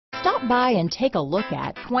Stop by and take a look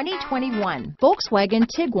at 2021 Volkswagen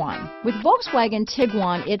Tiguan. With Volkswagen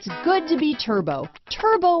Tiguan, it's good to be turbo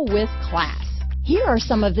with class. Here are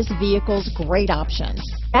some of this vehicle's great options: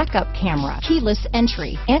 backup camera, keyless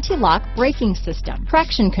entry, anti-lock braking system,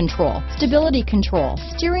 traction control, stability control,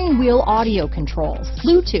 steering wheel audio controls,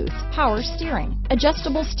 Bluetooth, power steering,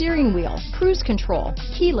 adjustable steering wheel, cruise control,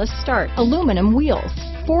 keyless start, aluminum wheels,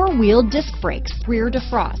 four-wheel disc brakes, rear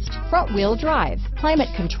defrost, front-wheel drive, climate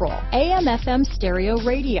control, AM/FM stereo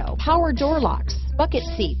radio, power door locks, bucket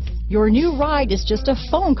seats. Your new ride is just a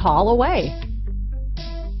phone call away.